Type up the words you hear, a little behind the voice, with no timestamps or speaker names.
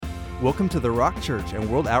Welcome to the Rock Church and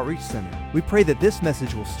World Outreach Center. We pray that this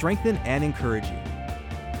message will strengthen and encourage you.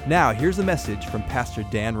 Now, here's a message from Pastor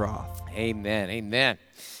Dan Roth. Amen, amen.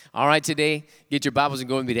 All right, today, get your Bibles and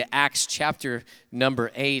go with me to Acts chapter number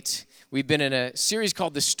 8. We've been in a series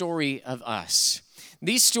called The Story of Us.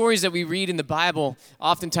 These stories that we read in the Bible,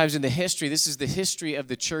 oftentimes in the history, this is the history of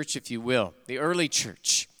the church, if you will, the early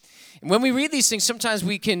church. And when we read these things, sometimes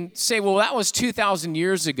we can say, well, that was 2,000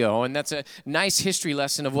 years ago, and that's a nice history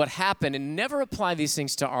lesson of what happened, and never apply these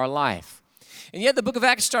things to our life. And yet the book of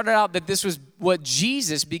Acts started out that this was what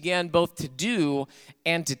Jesus began both to do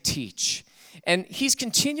and to teach. And he's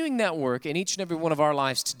continuing that work in each and every one of our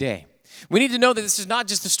lives today. We need to know that this is not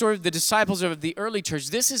just the story of the disciples of the early church.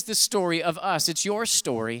 This is the story of us. It's your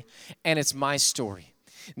story, and it's my story.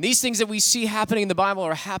 And these things that we see happening in the Bible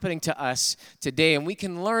are happening to us today, and we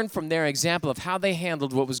can learn from their example of how they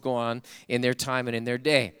handled what was going on in their time and in their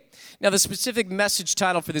day. Now, the specific message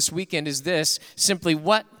title for this weekend is this, simply,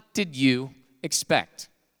 what did you expect?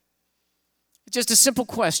 Just a simple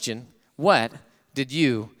question, what did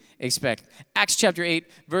you expect? Acts chapter 8,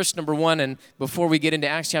 verse number 1, and before we get into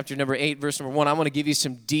Acts chapter number 8, verse number 1, I want to give you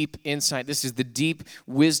some deep insight. This is the deep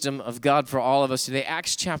wisdom of God for all of us today.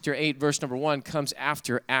 Acts chapter 8, verse number 1 comes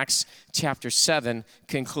after Acts chapter 7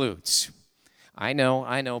 concludes. I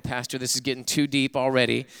know, Pastor, this is getting too deep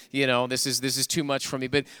already. You know, this is too much for me.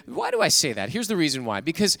 But why do I say that? Here's the reason why.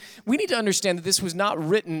 Because we need to understand that this was not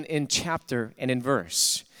written in chapter and in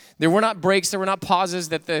verse. There were not breaks, there were not pauses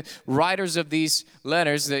that the writers of these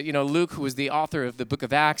letters, Luke, who was the author of the book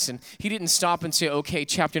of Acts, and he didn't stop and say, okay,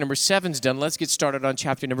 chapter number 7's done, let's get started on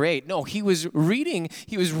chapter number 8. No, he was writing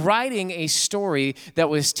a story that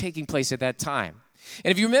was taking place at that time.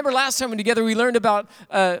 And if you remember last time we were together, we learned about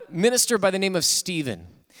a minister by the name of Stephen.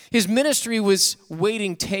 His ministry was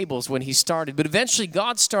waiting tables when he started, but eventually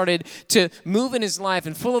God started to move in his life,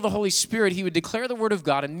 and full of the Holy Spirit, he would declare the word of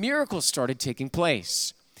God, and miracles started taking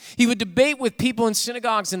place. He would debate with people in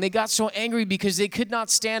synagogues, and they got so angry because they could not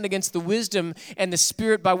stand against the wisdom and the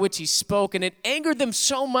spirit by which he spoke, and it angered them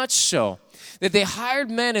so much so that they hired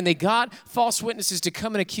men and they got false witnesses to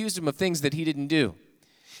come and accuse him of things that he didn't do.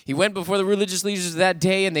 He went before the religious leaders of that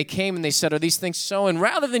day, and they came and they said, are these things so? And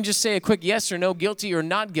rather than just say a quick yes or no, guilty or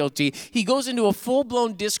not guilty, he goes into a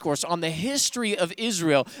full-blown discourse on the history of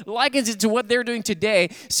Israel, likens it to what they're doing today,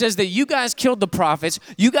 says that you guys killed the prophets,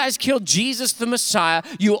 you guys killed Jesus the Messiah,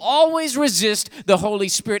 you always resist the Holy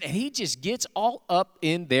Spirit, and he just gets all up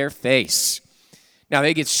in their face. Now,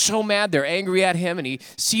 they get so mad, they're angry at him, and he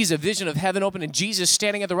sees a vision of heaven open and Jesus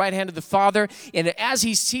standing at the right hand of the Father. And as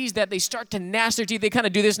he sees that, they start to gnash their teeth. They kind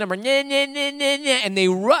of do this number, nah, nah, nah, nah, nah, and they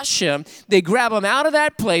rush him. They grab him out of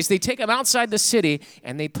that place. They take him outside the city,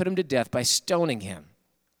 and they put him to death by stoning him.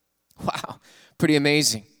 Wow, pretty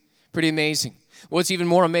amazing, pretty amazing. What's even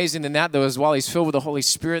more amazing than that, though, is while he's filled with the Holy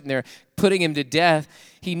Spirit and they're putting him to death,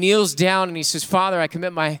 he kneels down and he says, Father, I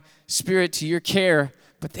commit my spirit to your care.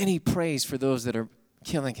 But then he prays for those that are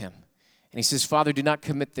killing him. And he says, Father, do not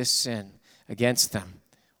commit this sin against them.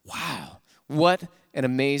 Wow. What an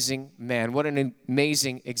amazing man. What an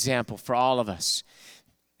amazing example for all of us.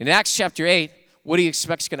 In Acts chapter 8, what do you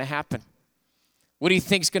expect is going to happen? What do you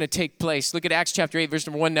think is going to take place? Look at Acts chapter 8, verse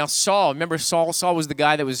number 1. Now Saul, remember Saul? Saul was the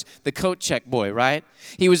guy that was the coat check boy, right?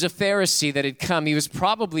 He was a Pharisee that had come. He was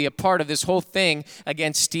probably a part of this whole thing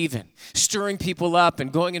against Stephen, stirring people up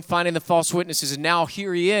and going and finding the false witnesses. And now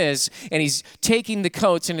here he is, and he's taking the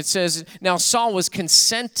coats, and it says, now Saul was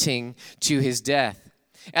consenting to his death.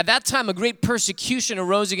 At that time, a great persecution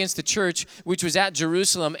arose against the church, which was at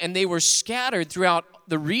Jerusalem, and they were scattered throughout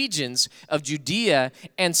the regions of Judea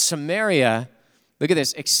and Samaria. Look at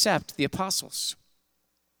this, except the apostles.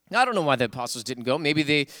 Now, I don't know why the apostles didn't go. Maybe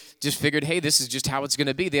they just figured, hey, this is just how it's going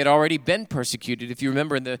to be. They had already been persecuted. If you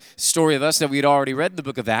remember in the story of us that we had already read in the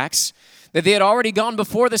book of Acts, that they had already gone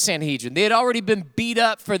before the Sanhedrin. They had already been beat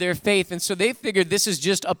up for their faith. And so they figured this is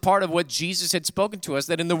just a part of what Jesus had spoken to us,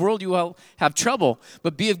 that in the world you will have trouble,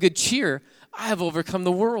 but be of good cheer. I have overcome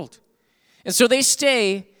the world. And so they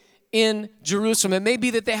stay in Jerusalem. It may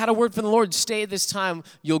be that they had a word from the Lord, stay this time,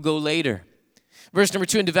 you'll go later. Verse number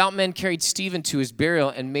 2, and devout men carried Stephen to his burial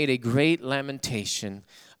and made a great lamentation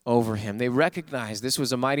over him. They recognized this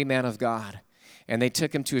was a mighty man of God, and they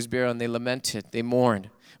took him to his burial and they lamented, they mourned.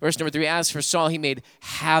 Verse number 3, as for Saul, he made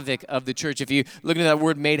havoc of the church. If you look at that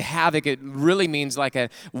word made havoc, it really means like a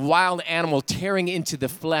wild animal tearing into the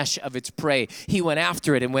flesh of its prey. He went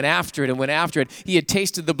after it and went after it and went after it. He had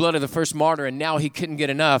tasted the blood of the first martyr, and now he couldn't get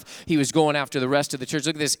enough. He was going after the rest of the church.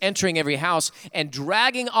 Look at this, entering every house and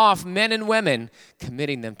dragging off men and women,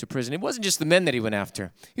 committing them to prison. It wasn't just the men that he went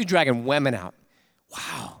after. He was dragging women out.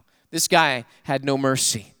 Wow, this guy had no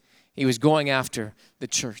mercy. He was going after the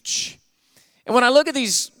church. And when I look at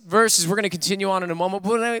these verses, we're going to continue on in a moment,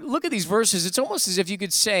 but when I look at these verses, it's almost as if you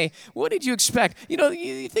could say, what did you expect?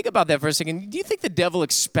 You think about that for a second. Do you think the devil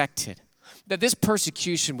expected that this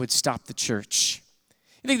persecution would stop the church?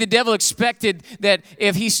 You think the devil expected that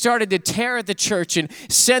if he started to tear at the church and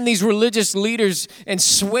send these religious leaders and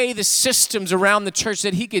sway the systems around the church,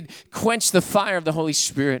 that he could quench the fire of the Holy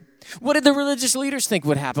Spirit? What did the religious leaders think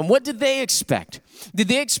would happen? What did they expect? Did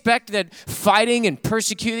they expect that fighting and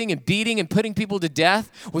persecuting and beating and putting people to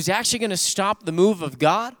death was actually going to stop the move of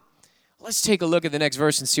God? Let's take a look at the next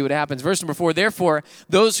verse and see what happens. Verse number 4, therefore,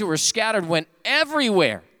 those who were scattered went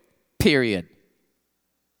everywhere, period.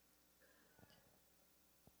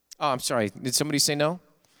 Oh, I'm sorry. Did somebody say no?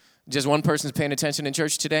 Just one person's paying attention in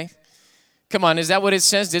church today? Come on, is that what it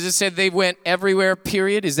says? Does it say they went everywhere,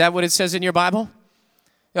 period? Is that what it says in your Bible?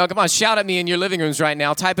 No, come on, shout at me in your living rooms right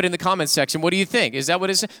now. Type it in the comments section. What do you think? Is that what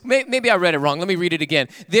it says? Maybe I read it wrong. Let me read it again.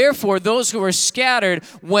 Therefore, those who were scattered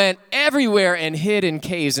went everywhere and hid in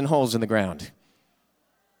caves and holes in the ground.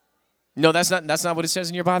 No, that's not what it says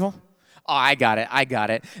in your Bible? Oh, I got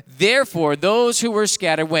it. Therefore, those who were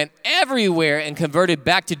scattered went everywhere and converted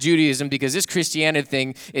back to Judaism because this Christianity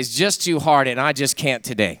thing is just too hard and I just can't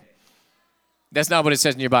today. That's not what it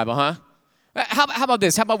says in your Bible, huh? How about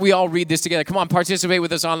this? How about we all read this together? Come on, participate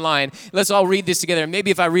with us online. Let's all read this together.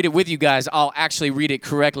 Maybe if I read it with you guys, I'll actually read it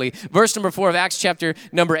correctly. Verse number 4 of Acts chapter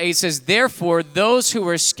number 8 says, therefore, those who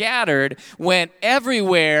were scattered went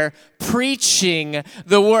everywhere preaching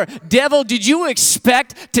the word. Devil, did you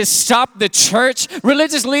expect to stop the church?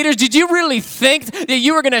 Religious leaders, did you really think that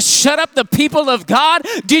you were going to shut up the people of God?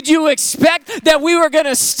 Did you expect that we were going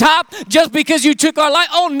to stop just because you took our life?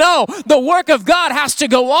 Oh no, the work of God has to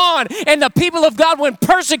go on. And the people of God, when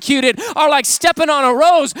persecuted, are like stepping on a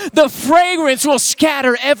rose. The fragrance will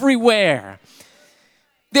scatter everywhere.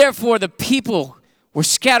 Therefore, the people were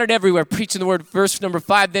scattered everywhere, preaching the word. Verse number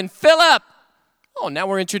 5, then Philip. Oh, now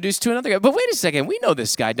we're introduced to another guy. But wait a second. We know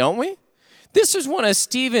this guy, don't we? This was one of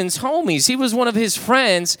Stephen's homies. He was one of his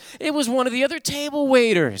friends. It was one of the other table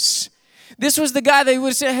waiters. This was the guy that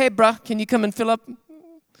would say, hey, bro, can you come and fill up,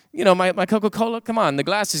 my Coca-Cola? Come on, the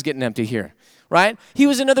glass is getting empty here, right? He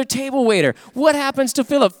was another table waiter. What happens to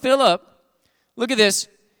Philip? Philip, look at this.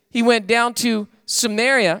 He went down to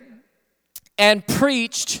Samaria and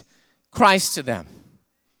preached Christ to them.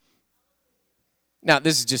 Now,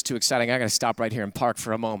 this is just too exciting. I got to stop right here and park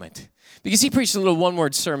for a moment. Because he preached a little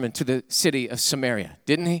one-word sermon to the city of Samaria,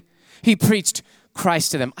 didn't he? He preached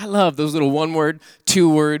Christ to them. I love those little one-word,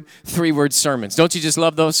 two-word, three-word sermons. Don't you just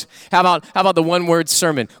love those? How about the one-word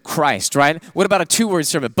sermon, Christ, right? What about a two-word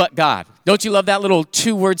sermon, but God? Don't you love that little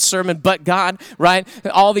two-word sermon, but God, right?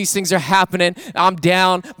 All these things are happening. I'm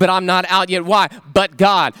down, but I'm not out yet. Why? But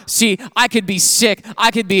God. See, I could be sick.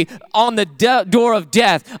 I could be on the door of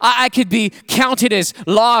death. I could be counted as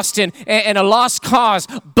lost and a lost cause,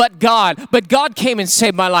 but God. But God came and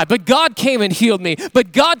saved my life. But God came and healed me.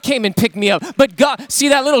 But God came and picked me up. But God, see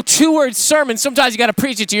that little two-word sermon, sometimes you got to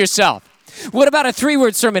preach it to yourself. What about a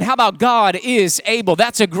three-word sermon? How about God is able?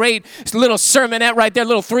 That's a great little sermonette right there,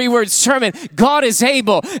 little three-word sermon. God is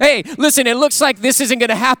able. Hey, listen, it looks like this isn't going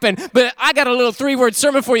to happen, but I got a little three-word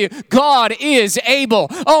sermon for you. God is able.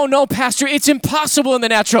 Oh, no, Pastor, it's impossible in the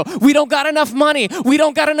natural. We don't got enough money. We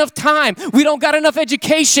don't got enough time. We don't got enough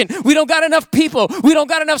education. We don't got enough people. We don't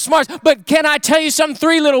got enough smarts. But can I tell you some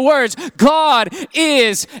three little words? God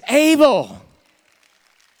is able.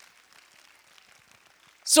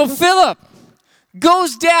 So Philip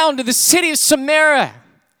goes down to the city of Samaria.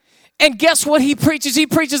 And guess what he preaches? He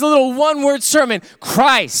preaches a little one-word sermon,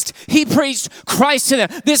 Christ. He preached Christ to them.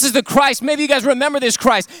 This is the Christ. Maybe you guys remember this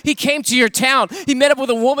Christ. He came to your town. He met up with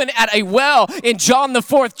a woman at a well in John the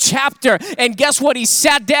 4th chapter. And guess what? He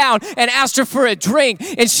sat down and asked her for a drink.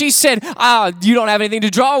 And she said, you don't have anything to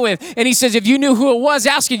draw with. And he says, if you knew who it was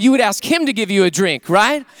asking, you would ask him to give you a drink,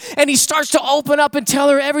 right? And he starts to open up and tell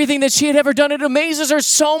her everything that she had ever done. It amazes her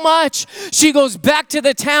so much. She goes back to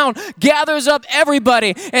the town, gathers up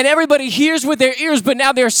everybody, and everybody hears with their ears, but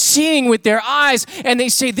now they're seeing with their eyes, and they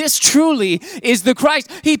say, this truly is the Christ.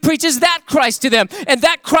 He preaches that Christ to them, and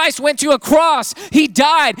that Christ went to a cross. He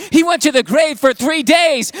died. He went to the grave for 3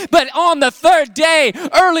 days, but on the third day,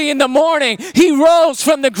 early in the morning, he rose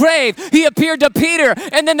from the grave. He appeared to Peter,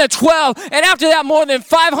 and then the 12, and after that, more than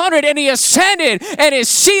 500, and he ascended and is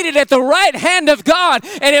seated at the right hand of God,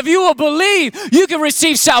 and if you will believe, you can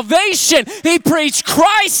receive salvation. He preached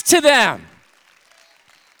Christ to them.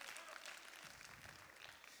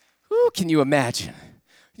 Ooh, can you imagine?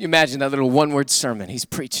 Can you imagine that little one-word sermon he's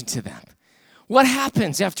preaching to them? What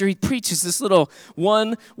happens after he preaches this little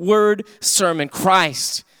one-word sermon,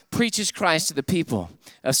 Christ? preaches Christ to the people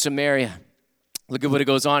of Samaria. Look at what it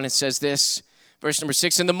goes on. It says this, verse number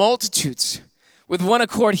 6, and the multitudes with one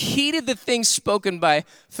accord heeded the things spoken by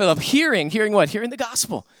Philip. Hearing what? Hearing the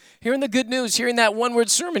gospel, hearing the good news, hearing that one-word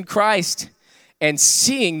sermon, Christ, and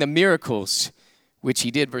seeing the miracles which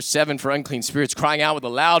he did. Verse 7, for unclean spirits, crying out with a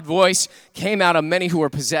loud voice, came out of many who were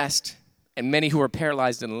possessed, and many who were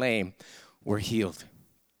paralyzed and lame were healed.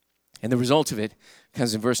 And the result of it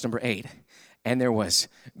comes in verse number 8. And there was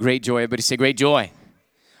great joy. Everybody say great joy.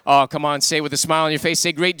 Oh, come on, say with a smile on your face,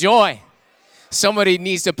 say great joy. Somebody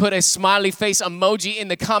needs to put a smiley face emoji in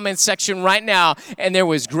the comment section right now. And there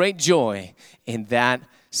was great joy in that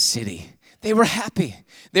city. They were happy.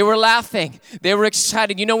 They were laughing. They were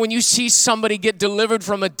excited. You know, when you see somebody get delivered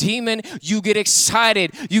from a demon, you get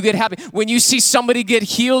excited. You get happy. When you see somebody get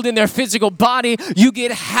healed in their physical body, you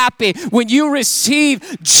get happy. When you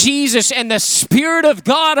receive Jesus and the Spirit of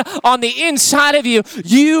God on the inside of you,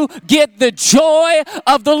 you get the joy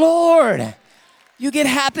of the Lord. You get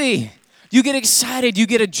happy. You get excited. You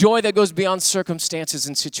get a joy that goes beyond circumstances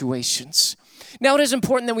and situations. Now, it is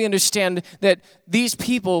important that we understand that these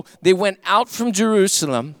people, they went out from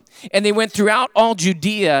Jerusalem, and they went throughout all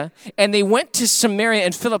Judea, and they went to Samaria,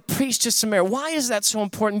 and Philip preached to Samaria. Why is that so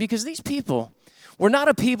important? Because these people were not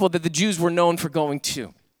a people that the Jews were known for going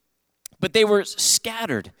to, but they were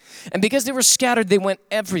scattered. And because they were scattered, they went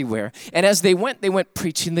everywhere. And as they went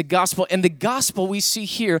preaching the gospel. And the gospel we see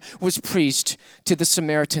here was preached to the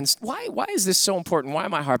Samaritans. Why is this so important? Why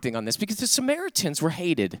am I harping on this? Because the Samaritans were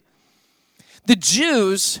hated. The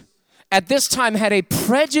Jews at this time had a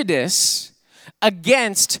prejudice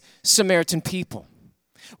against Samaritan people.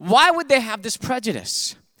 Why would they have this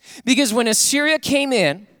prejudice? Because when Assyria came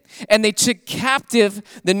in and they took captive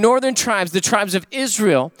the northern tribes, the tribes of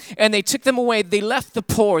Israel, and they took them away, they left the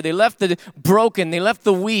poor, they left the broken, they left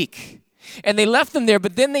the weak, and they left them there,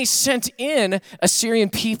 but then they sent in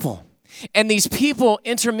Assyrian people. And these people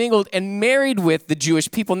intermingled and married with the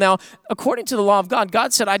Jewish people. Now, according to the law of God,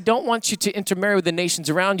 God said, I don't want you to intermarry with the nations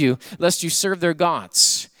around you, lest you serve their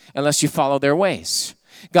gods, unless you follow their ways.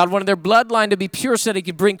 God wanted their bloodline to be pure so that he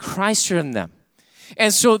could bring Christ from them.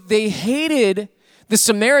 And so they hated the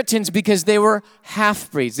Samaritans because they were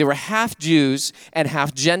half-breeds. They were half Jews and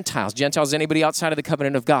half Gentiles. Gentiles, anybody outside of the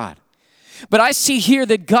covenant of God. But I see here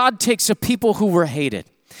that God takes a people who were hated.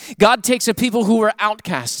 God takes a people who were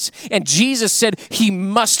outcasts. And Jesus said he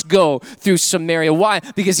must go through Samaria. Why?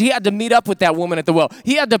 Because he had to meet up with that woman at the well.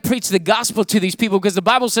 He had to preach the gospel to these people because the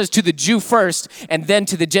Bible says to the Jew first and then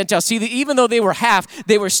to the Gentile. See, even though they were half,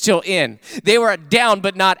 they were still in. They were down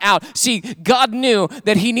but not out. See, God knew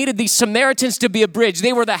that he needed these Samaritans to be a bridge.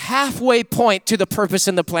 They were the halfway point to the purpose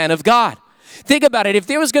and the plan of God. Think about it. If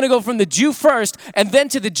they was going to go from the Jew first and then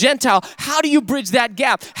to the Gentile, how do you bridge that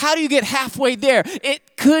gap? How do you get halfway there?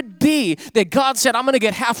 It could be that God said, I'm going to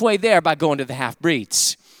get halfway there by going to the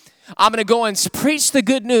half-breeds. I'm going to go and preach the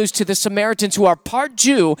good news to the Samaritans who are part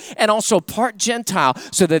Jew and also part Gentile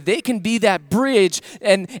so that they can be that bridge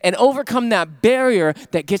and overcome that barrier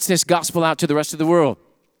that gets this gospel out to the rest of the world.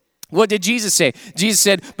 What did Jesus say? Jesus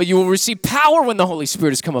said, but you will receive power when the Holy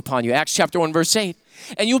Spirit has come upon you. Acts chapter 1, verse 8.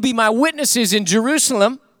 And you'll be my witnesses in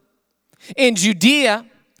Jerusalem, in Judea,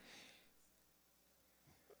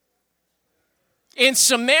 in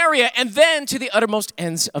Samaria, and then to the uttermost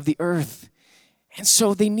ends of the earth. And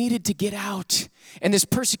so they needed to get out. And this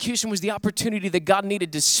persecution was the opportunity that God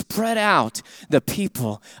needed to spread out the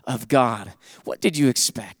people of God. What did you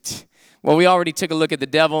expect? Well, we already took a look at the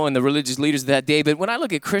devil and the religious leaders of that day, but when I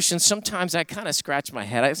look at Christians, sometimes I kind of scratch my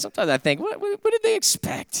head. Sometimes I think, what did they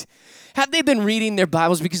expect? Have they been reading their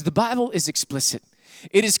Bibles? Because the Bible is explicit.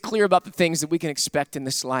 It is clear about the things that we can expect in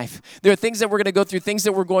this life. There are things that we're going to go through, things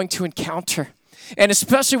that we're going to encounter. And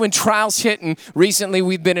especially when trials hit, and recently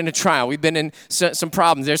we've been in a trial. We've been in some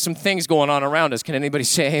problems. There's some things going on around us. Can anybody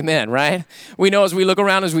say amen, right? We know as we look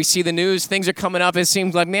around, as we see the news, things are coming up. It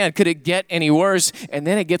seems like, man, could it get any worse? And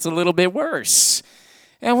then it gets a little bit worse.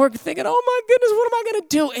 And we're thinking, oh my goodness, what am I going to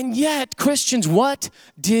do? And yet, Christians, what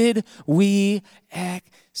did we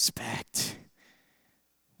expect?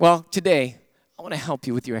 Well, today, I want to help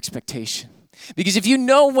you with your expectation. Because if you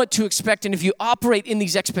know what to expect and if you operate in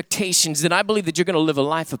these expectations, then I believe that you're going to live a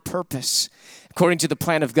life of purpose according to the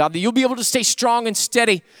plan of God, that you'll be able to stay strong and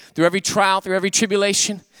steady through every trial, through every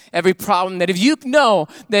tribulation, every problem, that if you know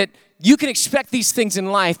that you can expect these things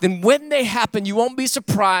in life, then when they happen, you won't be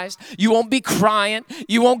surprised, you won't be crying,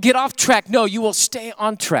 you won't get off track. No, you will stay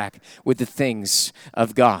on track with the things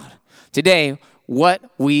of God. Today, what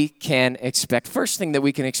we can expect. First thing that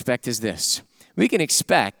we can expect is this. We can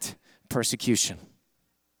expect persecution.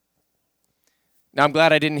 Now, I'm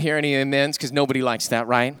glad I didn't hear any amens because nobody likes that,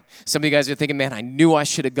 right? Some of you guys are thinking, man, I knew I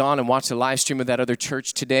should have gone and watched the live stream of that other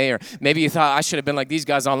church today. Or maybe you thought I should have been like these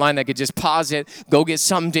guys online that could just pause it, go get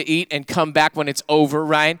something to eat, and come back when it's over,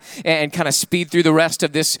 right? And kind of speed through the rest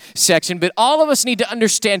of this section. But all of us need to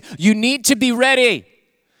understand you need to be ready.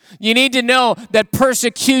 You need to know that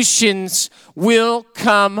persecutions will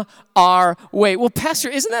come our way. Well, Pastor,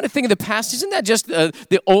 isn't that a thing of the past? Isn't that just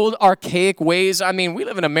the old archaic ways? I mean, we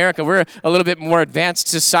live in America. We're a little bit more advanced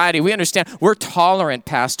society. We understand. We're tolerant,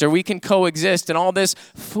 Pastor. We can coexist and all this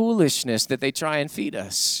foolishness that they try and feed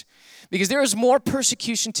us. Because there is more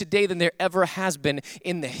persecution today than there ever has been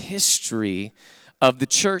in the history of the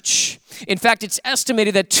church. In fact, it's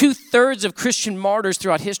estimated that 2/3 of Christian martyrs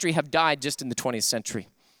throughout history have died just in the 20th century.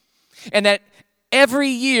 And that every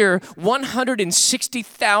year,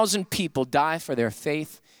 160,000 people die for their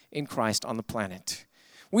faith in Christ on the planet.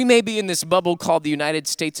 We may be in this bubble called the United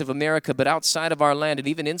States of America, but outside of our land and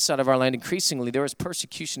even inside of our land, increasingly, there is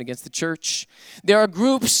persecution against the church. There are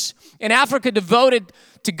groups in Africa devoted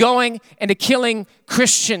to going and to killing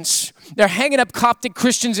Christians. They're hanging up Coptic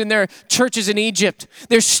Christians in their churches in Egypt.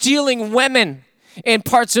 They're stealing women in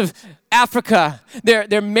parts of Africa.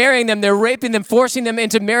 They're marrying them, they're raping them, forcing them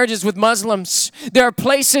into marriages with Muslims. There are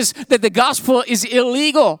places that the gospel is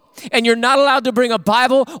illegal and you're not allowed to bring a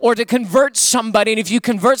Bible or to convert somebody. And if you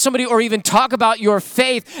convert somebody or even talk about your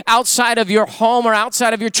faith outside of your home or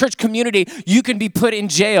outside of your church community, you can be put in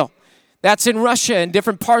jail. That's in Russia and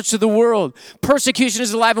different parts of the world. Persecution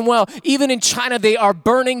is alive and well. Even in China, they are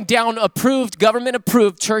burning down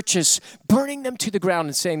government-approved churches, burning them to the ground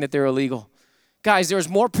and saying that they're illegal. Guys, there's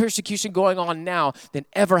more persecution going on now than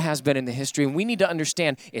ever has been in the history, and we need to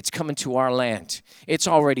understand it's coming to our land. It's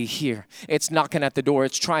already here. It's knocking at the door.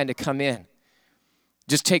 It's trying to come in.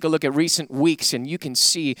 Just take a look at recent weeks, and you can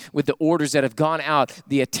see with the orders that have gone out,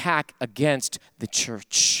 the attack against the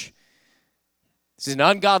church. This is an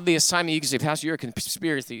ungodly assignment. You can say, Pastor, you're a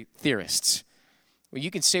conspiracy theorist. Well, you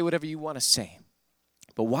can say whatever you want to say.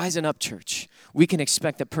 But wisen up, church. We can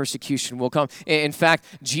expect that persecution will come. In fact,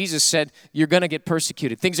 Jesus said, you're going to get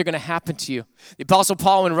persecuted. Things are going to happen to you. The Apostle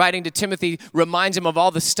Paul, when writing to Timothy, reminds him of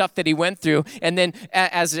all the stuff that he went through. And then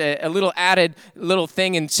as a little added little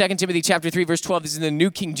thing in 2 Timothy chapter 3, verse 12, this is in the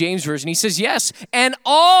New King James Version. He says, yes, and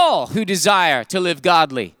all who desire to live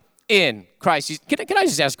godly in Christ Jesus. Can I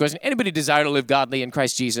just ask a question? Anybody desire to live godly in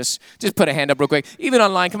Christ Jesus? Just put a hand up real quick. Even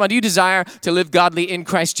online, come on, do you desire to live godly in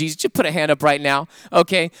Christ Jesus? Just put a hand up right now,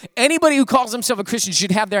 okay? Anybody who calls himself a Christian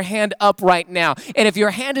should have their hand up right now. And if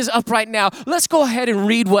your hand is up right now, let's go ahead and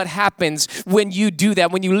read what happens when you do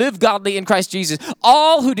that, when you live godly in Christ Jesus.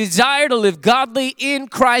 All who desire to live godly in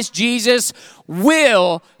Christ Jesus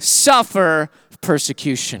will suffer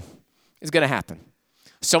persecution. It's going to happen.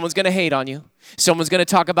 Someone's going to hate on you. Someone's going to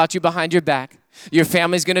talk about you behind your back. Your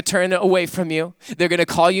family's going to turn away from you. They're going to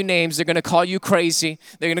call you names. They're going to call you crazy.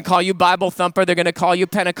 They're going to call you Bible thumper. They're going to call you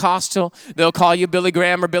Pentecostal. They'll call you Billy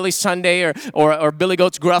Graham or Billy Sunday or Billy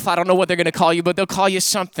Goats Gruff. I don't know what they're going to call you, but they'll call you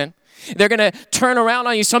something. They're going to turn around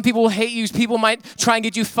on you. Some people will hate you. People might try and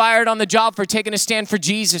get you fired on the job for taking a stand for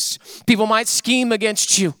Jesus. People might scheme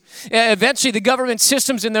against you. Eventually, the government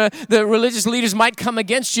systems and the religious leaders might come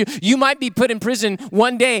against you. You might be put in prison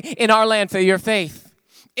one day in our land for your faith.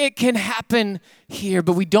 It can happen here,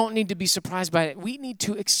 but we don't need to be surprised by it. We need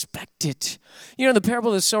to expect it. You know, the parable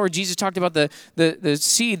of the sower, Jesus talked about the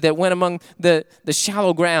seed that went among the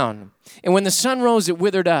shallow ground. And when the sun rose, it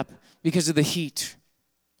withered up because of the heat.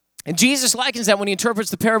 And Jesus likens that when he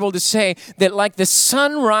interprets the parable to say that like the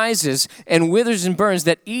sun rises and withers and burns,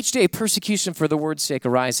 that each day persecution for the word's sake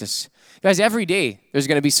arises. Guys, every day there's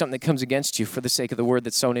going to be something that comes against you for the sake of the word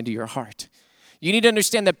that's sown into your heart. You need to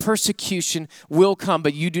understand that persecution will come,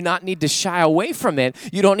 but you do not need to shy away from it.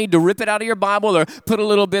 You don't need to rip it out of your Bible or put a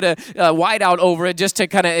little bit of whiteout over it just to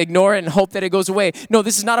kind of ignore it and hope that it goes away. No,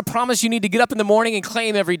 this is not a promise you need to get up in the morning and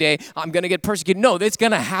claim every day, I'm going to get persecuted. No, it's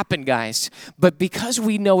going to happen, guys. But because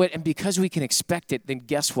we know it and because we can expect it, then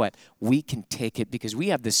guess what? We can take it because we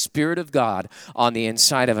have the Spirit of God on the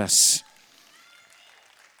inside of us.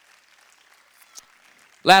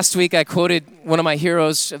 Last week, I quoted one of my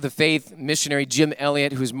heroes of the faith, missionary Jim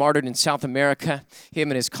Elliot, who was martyred in South America.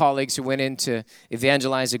 Him and his colleagues who went in to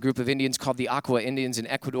evangelize a group of Indians called the Aqua Indians in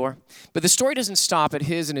Ecuador. But the story doesn't stop at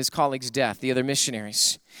his and his colleagues' death, the other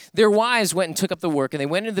missionaries. Their wives went and took up the work, and they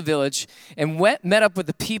went into the village and met up with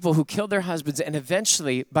the people who killed their husbands, and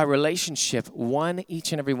eventually, by relationship, won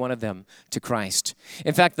each and every one of them to Christ.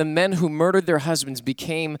 In fact, the men who murdered their husbands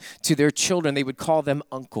became to their children, they would call them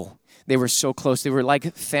uncle. They were so close. They were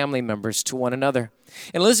like family members to one another.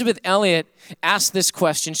 And Elizabeth Elliot asked this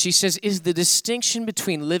question. She says, is the distinction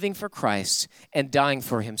between living for Christ and dying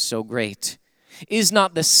for him so great? Is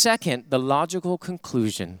not the second the logical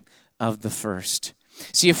conclusion of the first?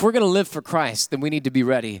 See, if we're going to live for Christ, then we need to be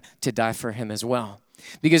ready to die for him as well.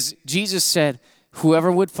 Because Jesus said,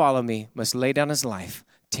 whoever would follow me must lay down his life,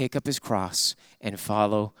 take up his cross, and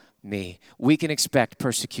follow me. We can expect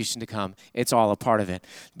persecution to come. It's all a part of it.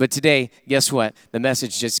 But today, guess what? The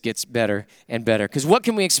message just gets better and better. Because what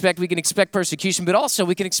can we expect? We can expect persecution, but also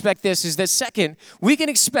we can expect this, is that second, we can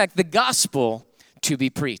expect the gospel to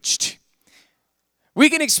be preached. We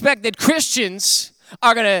can expect that Christians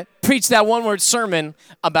are going to preach that one-word sermon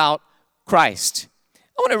about Christ.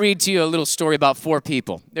 I want to read to you a little story about 4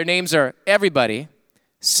 people. Their names are everybody,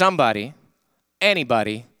 somebody,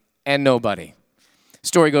 anybody, and nobody.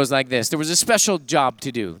 Story goes like this. There was a special job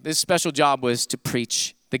to do. This special job was to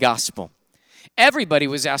preach the gospel. Everybody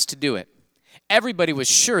was asked to do it. Everybody was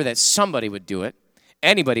sure that somebody would do it.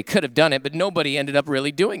 Anybody could have done it, but nobody ended up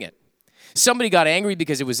really doing it. Somebody got angry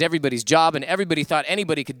because it was everybody's job and everybody thought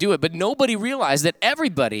anybody could do it, but nobody realized that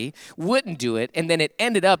everybody wouldn't do it, and then it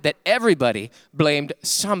ended up that everybody blamed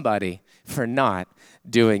somebody for not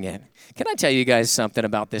doing it. Can I tell you guys something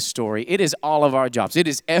about this story? It is all of our jobs. It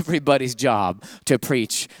is everybody's job to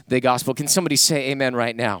preach the gospel. Can somebody say amen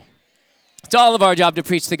right now? It's all of our job to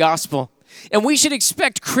preach the gospel. And we should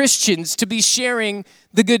expect Christians to be sharing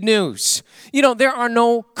the good news. You know, there are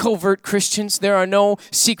no covert Christians. There are no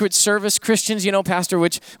Secret Service Christians. You know, Pastor,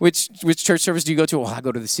 which church service do you go to? Oh, I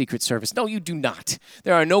go to the Secret Service. No, you do not.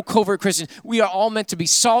 There are no covert Christians. We are all meant to be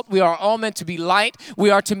salt. We are all meant to be light. We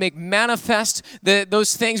are to make manifest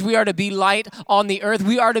those things. We are to be light on the earth.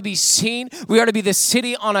 We are to be seen. We are to be the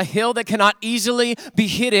city on a hill that cannot easily be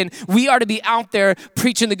hidden. We are to be out there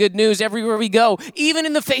preaching the good news everywhere we go. Even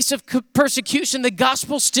in the face of persecution, the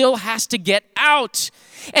gospel still has to get out.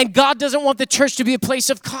 And God doesn't want the church to be a place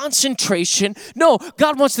of concentration. No,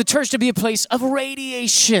 God wants the church to be a place of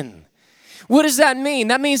radiation. What does that mean?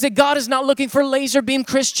 That means that God is not looking for laser beam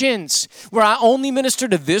Christians, where I only minister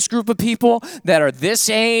to this group of people that are this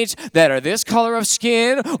age, that are this color of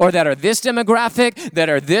skin, or that are this demographic, that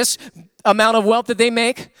are this amount of wealth that they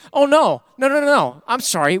make. Oh, no. I'm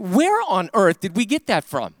sorry. Where on earth did we get that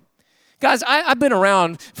from? Guys, I've been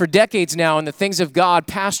around for decades now in the things of God,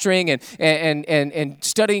 pastoring and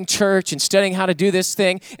studying church and studying how to do this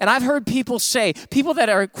thing. And I've heard people say, people that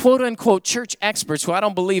are quote-unquote church experts who I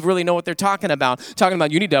don't believe really know what they're talking about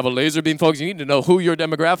you need to have a laser beam, folks. You need to know who your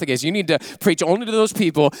demographic is. You need to preach only to those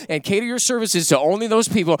people and cater your services to only those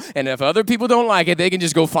people. And if other people don't like it, they can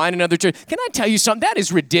just go find another church. Can I tell you something? That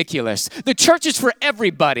is ridiculous. The church is for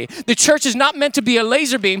everybody. The church is not meant to be a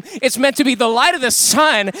laser beam. It's meant to be the light of the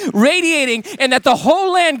sun radiating, and that the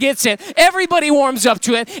whole land gets it. Everybody warms up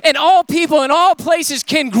to it, and all people in all places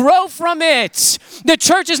can grow from it. The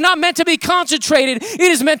church is not meant to be concentrated. It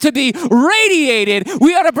is meant to be radiated.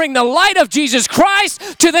 We ought to bring the light of Jesus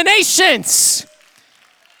Christ to the nations.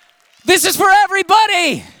 This is for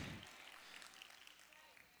everybody.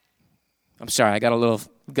 I'm sorry, I got a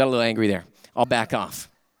little angry there. I'll back off.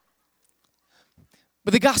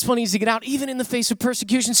 But the gospel needs to get out even in the face of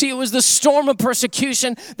persecution. See, it was the storm of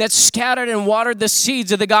persecution that scattered and watered the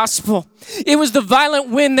seeds of the gospel. It was the violent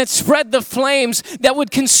wind that spread the flames that would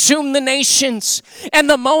consume the nations. And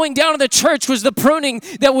the mowing down of the church was the pruning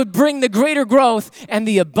that would bring the greater growth and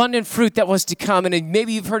the abundant fruit that was to come. And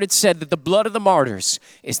maybe you've heard it said that the blood of the martyrs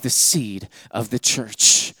is the seed of the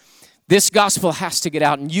church. This gospel has to get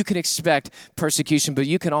out, and you can expect persecution, but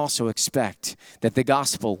you can also expect that the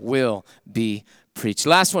gospel will be preached.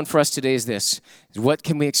 Last one for us today is this. What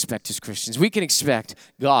can we expect as Christians? We can expect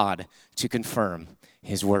God to confirm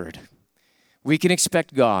his word. We can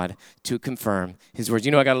expect God to confirm his words.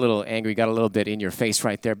 You know, I got a little angry, got a little bit in your face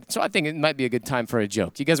right there. So I think it might be a good time for a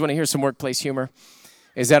joke. You guys want to hear some workplace humor?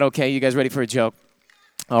 Is that okay? You guys ready for a joke?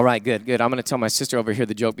 All right, good. I'm going to tell my sister over here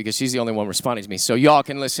the joke because she's the only one responding to me. So y'all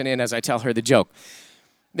can listen in as I tell her the joke.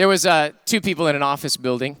 There was 2 people in an office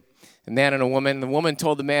building, a man and a woman. The woman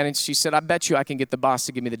told the man, and she said, I bet you I can get the boss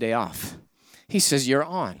to give me the day off. He says, you're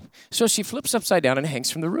on. So she flips upside down and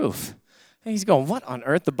hangs from the roof. And he's going, what on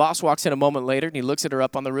earth? The boss walks in a moment later, and he looks at her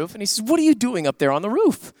up on the roof, and he says, what are you doing up there on the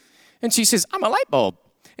roof? And she says, I'm a light bulb.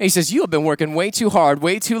 And he says, you have been working way too hard,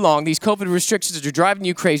 way too long. These COVID restrictions are driving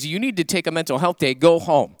you crazy. You need to take a mental health day. Go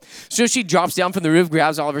home. So she drops down from the roof,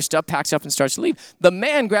 grabs all of her stuff, packs up, and starts to leave. The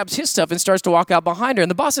man grabs his stuff and starts to walk out behind her. And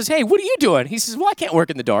the boss says, hey, what are you doing? He says, well, I can't work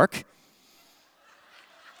in the dark.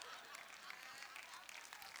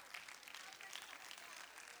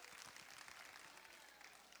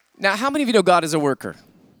 Now, how many of you know God is a worker?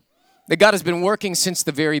 That God has been working since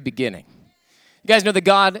the very beginning. You guys know that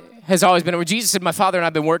God has always been, where Jesus said, my Father and I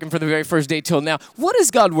have been working from the very first day till now. What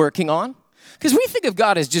is God working on? Because we think of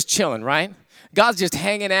God as just chilling, right? God's just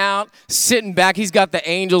hanging out, sitting back. He's got the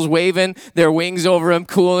angels waving their wings over him,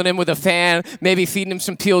 cooling him with a fan, maybe feeding him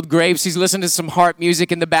some peeled grapes. He's listening to some harp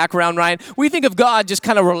music in the background, right? We think of God just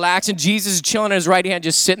kind of relaxing. Jesus is chilling on his right hand,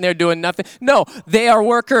 just sitting there doing nothing. No, they are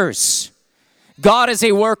workers. God is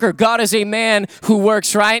a worker. God is a man who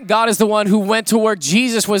works, right? God is the one who went to work.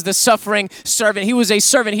 Jesus was the suffering servant. He was a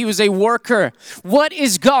servant. He was a worker. What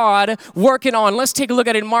is God working on? Let's take a look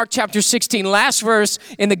at it in Mark chapter 16. Last verse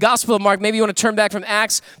in the Gospel of Mark. Maybe you want to turn back from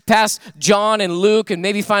Acts past John and Luke and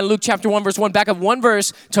maybe find Luke chapter 1 verse 1. Back up one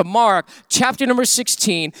verse to Mark chapter number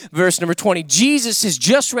 16 verse number 20. Jesus is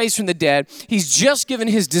just raised from the dead. He's just given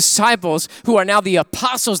his disciples, who are now the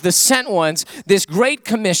apostles, the sent ones, this great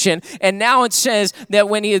commission. And now it says that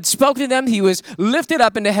when he had spoken to them, he was lifted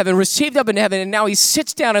up into heaven, received up into heaven, and now he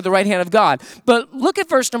sits down at the right hand of God. But look at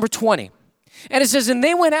verse number 20. And it says, and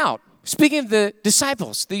they went out, speaking of the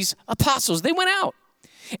disciples, these apostles, they went out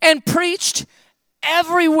and preached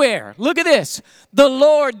everywhere. Look at this. The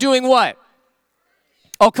Lord doing what?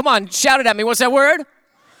 Oh, come on, shout it at me. What's that word?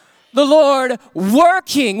 The Lord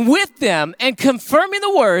working with them and confirming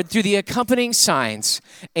the word through the accompanying signs.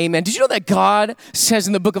 Amen. Did you know that God says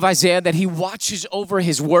in the book of Isaiah that he watches over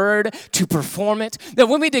his word to perform it? That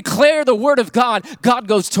when we declare the word of God, God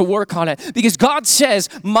goes to work on it. Because God says,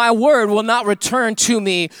 my word will not return to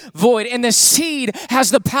me void. And the seed has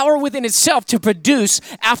the power within itself to produce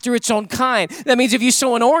after its own kind. That means if you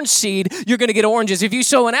sow an orange seed, you're going to get oranges. If you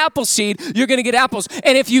sow an apple seed, you're going to get apples.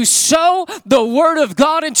 And if you sow the word of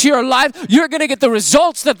God into your life, you're going to get the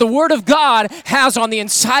results that the word of God has on the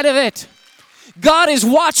inside of it. God is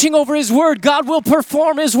watching over his word. God will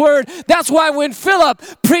perform his word. That's why when Philip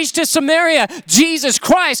preached to Samaria, Jesus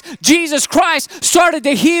Christ started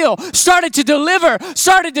to heal, started to deliver,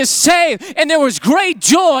 started to save. And there was great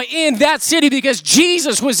joy in that city because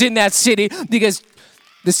Jesus was in that city, because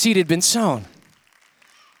the seed had been sown.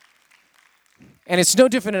 And it's no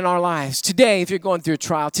different in our lives. Today, if you're going through a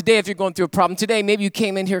trial, today, if you're going through a problem, today, maybe you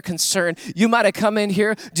came in here concerned. You might have come in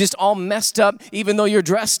here just all messed up, even though you're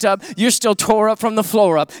dressed up. You're still tore up from the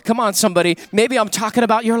floor up. Come on, somebody. Maybe I'm talking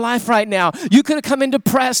about your life right now. You could have come in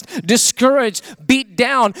depressed, discouraged, beat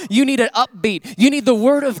down. You need an upbeat. You need the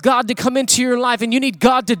word of God to come into your life, and you need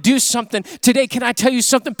God to do something. Today, can I tell you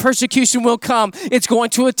something? Persecution will come. It's going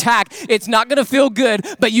to attack. It's not going to feel good,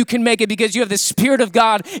 but you can make it because you have the Spirit of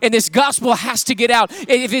God, and this gospel has to get out.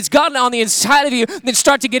 If it's gotten on the inside of you, then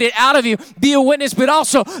start to get it out of you. Be a witness, but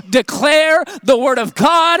also declare the word of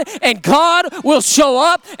God, and God will show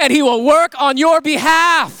up and he will work on your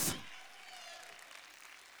behalf.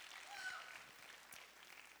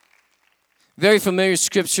 Very familiar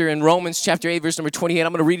scripture in Romans chapter 8, verse number 28.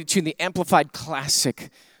 I'm going to read it to you in the Amplified Classic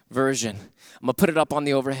version. I'm going to put it up on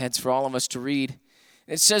the overheads for all of us to read.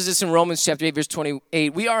 It says this in Romans chapter 8, verse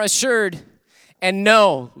 28. We are assured and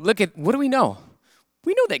know. Look at, what do we know?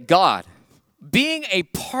 We know that God, being a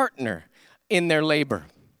partner in their labor.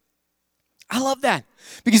 I love that.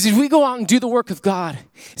 Because as we go out and do the work of God,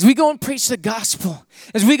 as we go and preach the gospel,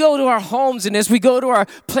 as we go to our homes and as we go to our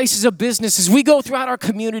places of business, as we go throughout our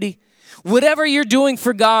community, whatever you're doing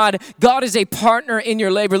for God, God is a partner in your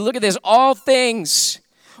labor. Look at this. All things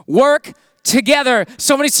work together.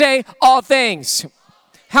 Somebody say, all things.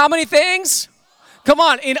 How many things? Come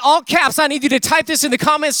on, in all caps, I need you to type this in the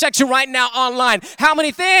comment section right now online. How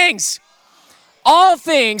many things? All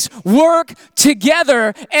things work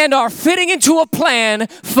together and are fitting into a plan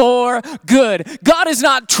for good. God is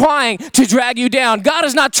not trying to drag you down. God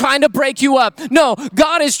is not trying to break you up. No,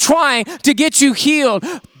 God is trying to get you healed,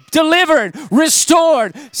 delivered,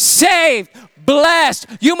 restored, saved, blessed.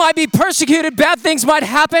 You might be persecuted, bad things might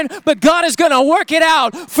happen, but God is going to work it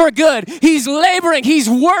out for good. He's laboring, he's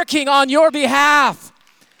working on your behalf.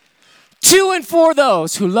 To and for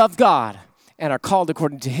those who love God and are called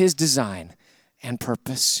according to his design and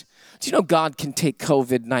purpose. Do you know God can take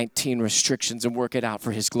COVID-19 restrictions and work it out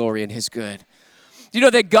for his glory and his good? Do you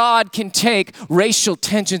know that God can take racial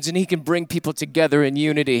tensions and he can bring people together in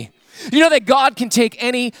unity? Do you know that God can take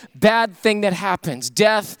any bad thing that happens,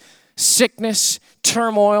 death, sickness,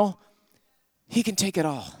 turmoil, he can take it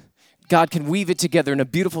all. God can weave it together in a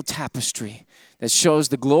beautiful tapestry that shows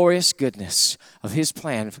the glorious goodness of his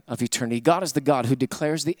plan of eternity. God is the God who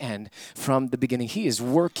declares the end from the beginning. He is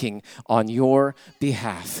working on your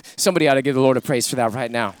behalf. Somebody ought to give the Lord a praise for that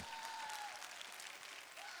right now.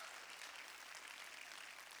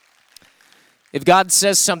 If God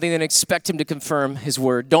says something, then expect him to confirm his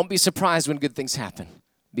word. Don't be surprised when good things happen.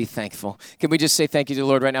 Be thankful. Can we just say thank you to the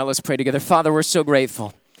Lord right now? Let's pray together. Father, we're so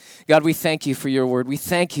grateful. God, we thank you for your word. We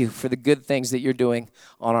thank you for the good things that you're doing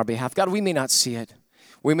on our behalf. God, we may not see it.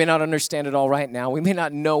 We may not understand it all right now. We may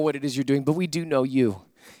not know what it is you're doing, but we do know you.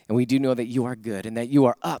 And we do know that you are good and that you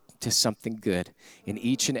are up to something good in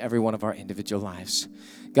each and every one of our individual lives.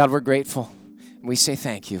 God, we're grateful. And we say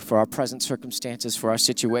thank you for our present circumstances, for our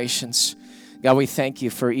situations. God, we thank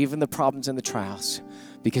you for even the problems and the trials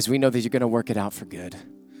because we know that you're going to work it out for good.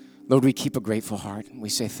 Lord, we keep a grateful heart and we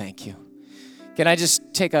say thank you. Can I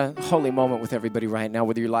just take a holy moment with everybody right now,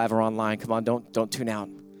 whether you're live or online? Come on, don't tune out.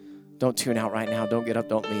 Don't tune out right now. Don't get up,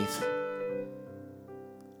 don't leave.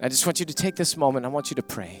 I just want you to take this moment. I want you to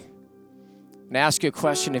pray. And ask you a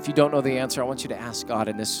question. If you don't know the answer, I want you to ask God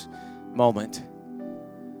in this moment.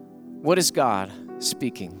 What is God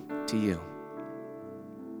speaking to you?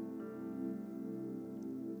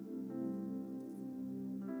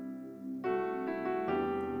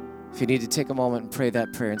 If you need to take a moment and pray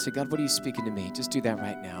that prayer and say, God, what are you speaking to me? Just do that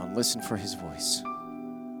right now and listen for his voice.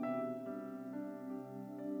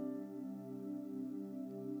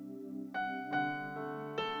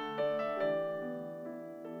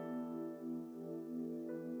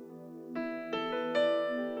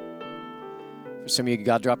 For some of you,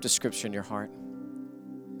 God dropped a scripture in your heart.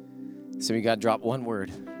 Some of you, God dropped one word,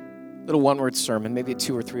 a little one-word sermon, maybe a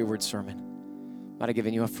 2 or 3 word sermon. Might have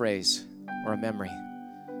given you a phrase or a memory.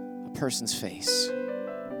 Person's face.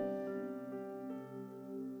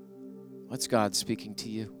 What's God speaking to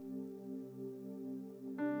you?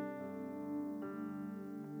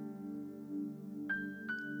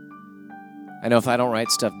 I know if I don't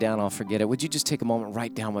write stuff down, I'll forget it. Would you just take a moment,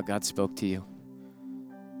 write down what God spoke to you?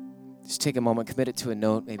 Just take a moment, commit it to a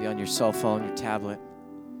note, maybe on your cell phone, your tablet,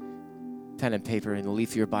 pen and paper, in the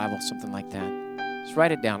leaf of your Bible, something like that. Just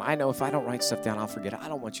write it down. I know if I don't write stuff down, I'll forget it. I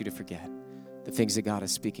don't want you to forget the things that God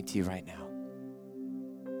is speaking to you right now.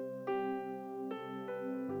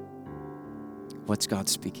 What's God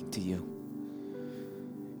speaking to you?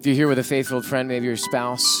 If you're here with a faithful friend, maybe your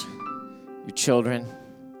spouse, your children,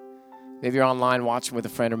 maybe you're online watching with a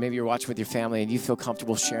friend, or maybe you're watching with your family and you feel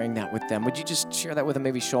comfortable sharing that with them, would you just share that with them?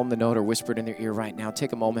 Maybe show them the note or whisper it in their ear right now.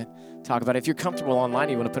 Take a moment, talk about it. If you're comfortable online,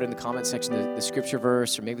 you want to put it in the comment section, the scripture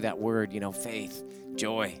verse, or maybe that word, faith,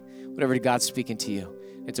 joy, whatever God's speaking to you.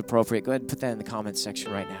 It's appropriate. Go ahead and put that in the comments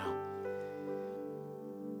section right now.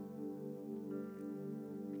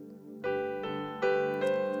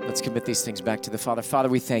 Let's commit these things back to the Father. Father,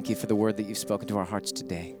 we thank you for the word that you've spoken to our hearts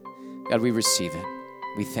today. God, we receive it.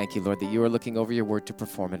 We thank you, Lord, that you are looking over your word to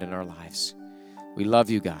perform it in our lives. We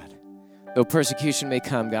love you, God. Though persecution may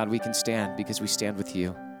come, God, we can stand because we stand with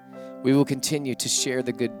you. We will continue to share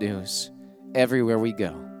the good news everywhere we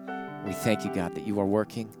go. We thank you, God, that you are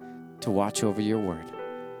working to watch over your word.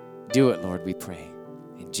 Do it, Lord, we pray.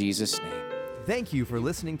 In Jesus' name. Thank you for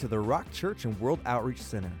listening to the Rock Church and World Outreach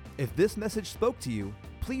Center. If this message spoke to you,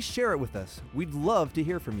 please share it with us. We'd love to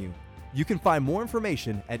hear from you. You can find more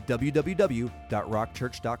information at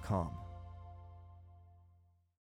www.rockchurch.com.